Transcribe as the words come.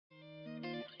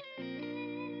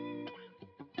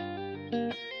I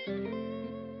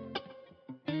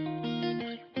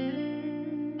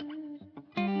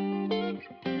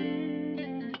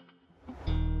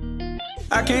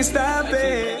can't stop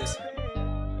it.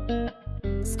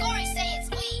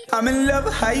 I'm in love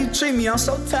with how you treat me, I'm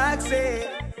so toxic.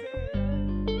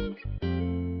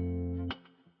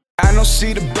 I know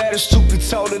she the baddest, truth be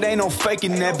told, it ain't no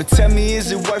faking that. But tell me,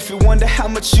 is it worth it? Wonder how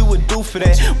much you would do for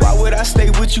that. Why would I stay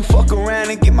with you, fuck around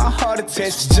and get my heart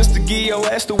attached? Just to give your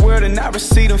ass the word and not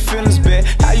receive them feelings back.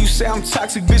 How you say I'm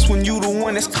toxic, bitch, when you the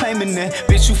one that's claiming that?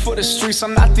 Bitch, you for the streets,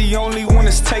 I'm not the only one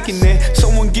that's taking that.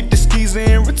 Someone get the skis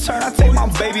in return, I take my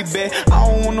baby back. I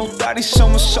don't want no thotty, show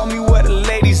me where the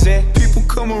ladies at. People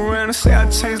come around and say I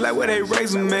changed, like where they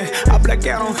raise them at. I black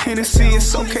out on Hennessy,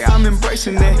 it's okay, I'm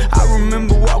embracing that. I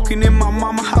remember walking in my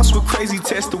mama house with crazy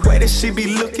tests. The way that she be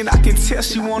looking, I can tell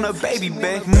she want a baby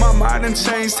back. Mama, I done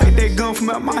changed, take that gun from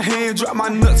out my hand, drop my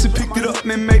nuts and picked it up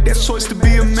and made that choice to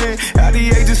be a man. At the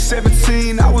age of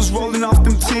 17, I was rolling off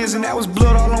them tins, and that was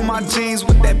blood all on my jeans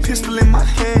with that pistol in my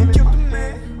hand.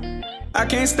 I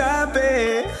can't stop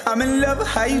it. I'm in love with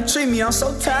how you treat me, I'm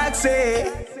so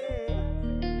toxic.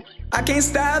 I can't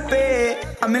stop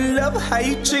it. I'm in love with how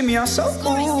you treat me, I'm so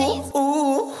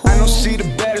ooh. I know she the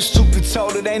baddest, truth be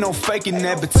told, it ain't no faking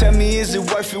that. But tell me, is it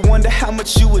worth it? Wonder how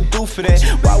much you would do for that.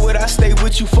 Why would I stay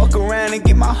with you, fuck around and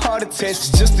get my heart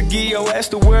attached? Just to give your ass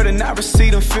the word and not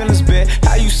receive them feelings back.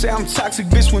 How you say I'm toxic,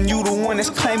 bitch, when you the one that's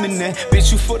claiming that?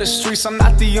 Bitch, you for the streets, I'm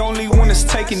not the only one that's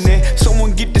taking that.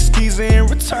 Someone get the skis in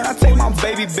return, I take my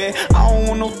baby back. I don't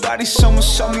want no thotty, show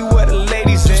me where the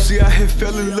ladies at. See, I had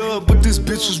fell in love, but this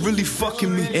bitch was really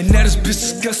fucking me. And now this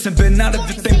bitch disgusting, but not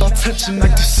everything about touching.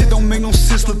 Like this shit don't make no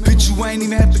sense, look bitch, you ain't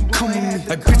even have to come with me.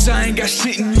 Like bitch, I ain't got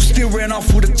shit and you still ran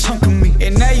off with a chunk of me.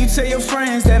 And now you tell your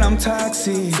friends that I'm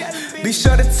toxic. Be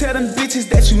sure to tell them bitches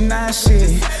that you not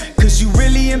shit, cause you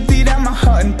really emptied out my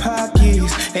heart and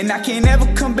pockets. And I can't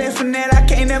ever come back from that, I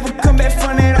can't ever come back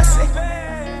from that. I say,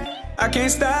 I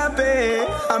can't stop it.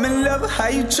 I'm in love with how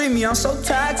you treat me, I'm so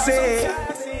toxic.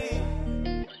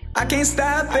 I can't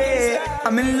stop it.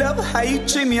 I'm in love with how you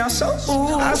treat me, I'm so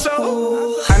ooh.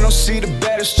 I know she the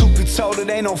baddest, truth be told, it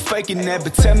ain't no faking that.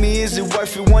 But tell me, is it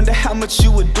worth it? Wonder how much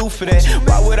you would do for that.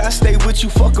 Why would I stay with you,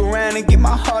 fuck around and get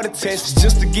my heart attached?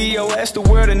 Just to give your ass the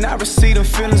word and not receive them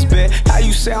feelings back. How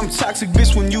you say I'm toxic,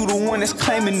 bitch, when you the one that's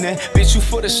claiming that? Bitch, you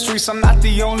for the streets, I'm not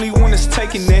the only one that's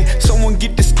taking that. Someone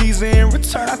get the skis in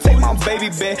return, I take my baby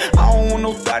back. I don't want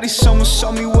no thotty, show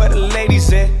me where the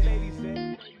ladies at.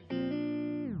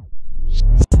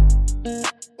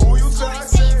 Who you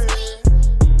talking?